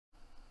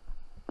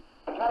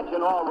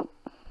Attention all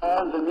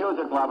fans and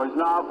music lovers.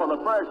 Now, for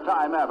the first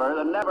time ever,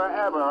 the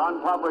never-ever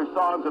unpublished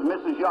songs of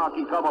Mrs.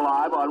 Yawkey come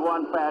alive on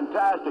one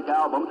fantastic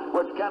album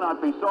which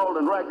cannot be sold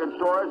in record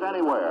stores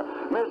anywhere.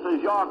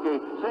 Mrs.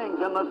 Yawkey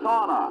Sings in the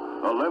Sauna,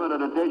 a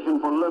limited edition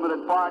for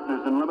limited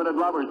partners and limited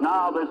lovers.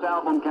 Now this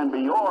album can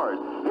be yours.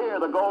 Hear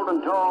the golden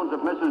tones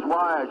of Mrs.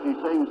 Y as she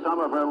sings some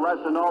of her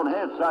lesser-known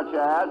hits, such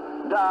as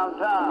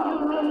Downtown.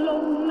 You're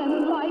alone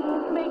and life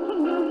is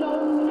making you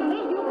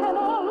lonely. You can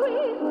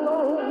always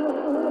go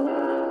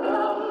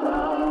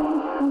downtown.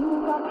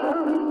 You got the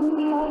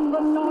rhythm on the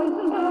noise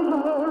and the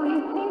hurry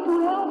seem to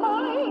help, I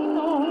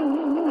know.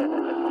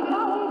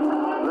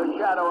 Downtown. The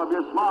shadow of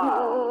your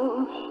smile.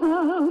 Oh,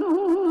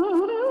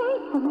 shadow of your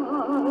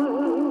smile.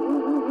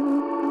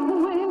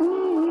 When you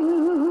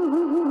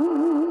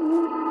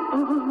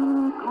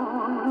are gone. The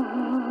color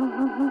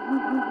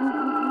of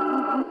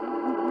my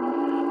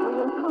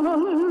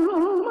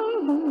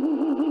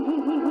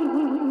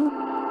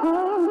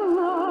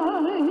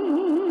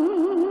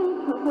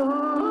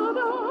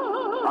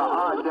A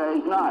hard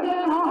day's night.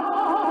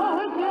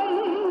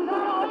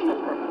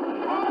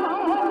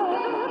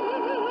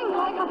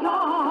 Like a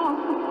dog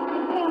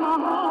in a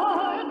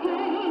hard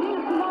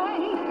day's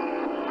night.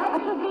 I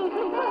should be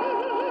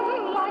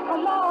like a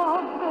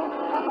log.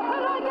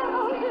 When I get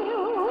home to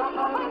you, I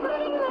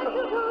bring that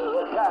you do.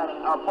 Catch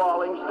a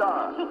falling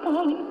star. A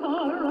falling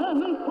star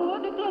and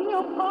put it in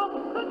your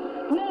pocket.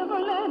 Never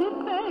let it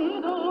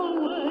fade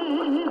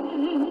away.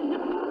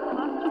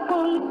 Catch a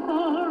falling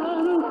star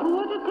and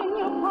put it in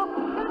your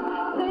pocket.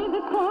 Save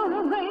it for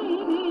a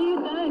rainy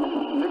day.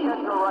 To get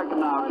your record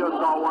now, just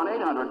call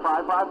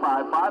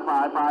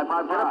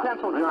 1-800-555-5555. Get a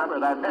pencil, John. Remember,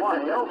 that's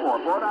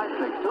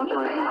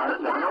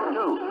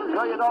 1-804-496-239702. So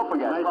you don't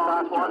forget,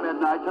 call before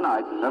midnight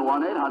tonight at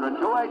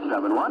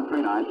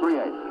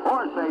 1-800-287-13938.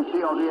 Or save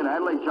COD and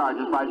handling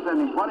charges by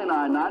sending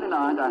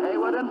 $29.99 to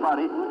Haywood and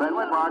Buddy,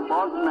 Fenway Park,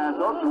 Boston, Mass.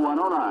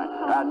 02109.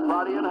 That's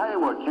Buddy and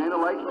Haywood, Chain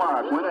of Lakes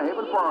Park, Winter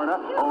Haven, Florida,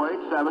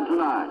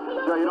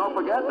 08729. So you don't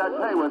forget, that's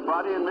Haywood,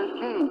 Buddy, and Miss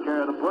Keene,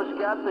 care of the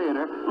Pussycat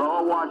Theater,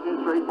 Lower Washington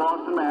Street,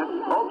 Boston, Mass.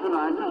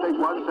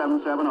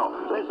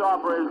 029-261-770. This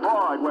offer is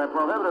void where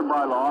prohibited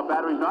by law.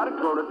 Batteries not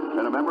included,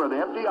 and a member of the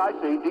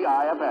FDIC,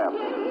 DIFF.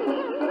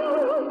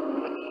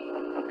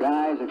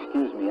 Guys,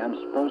 excuse me. I'm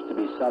supposed to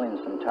be selling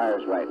some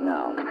tires right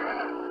now.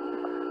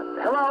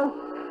 Hello?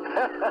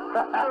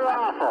 You're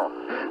awful.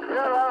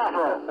 You're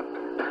awful.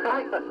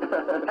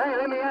 Hey,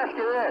 let me ask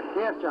you this.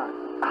 Yes, John.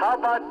 How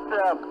about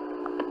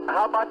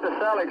the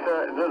Celtics?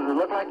 Does it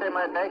look like they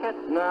might make it?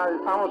 No,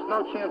 almost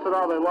no chance at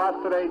all. They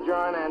lost today,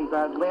 John, and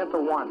Atlanta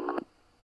won.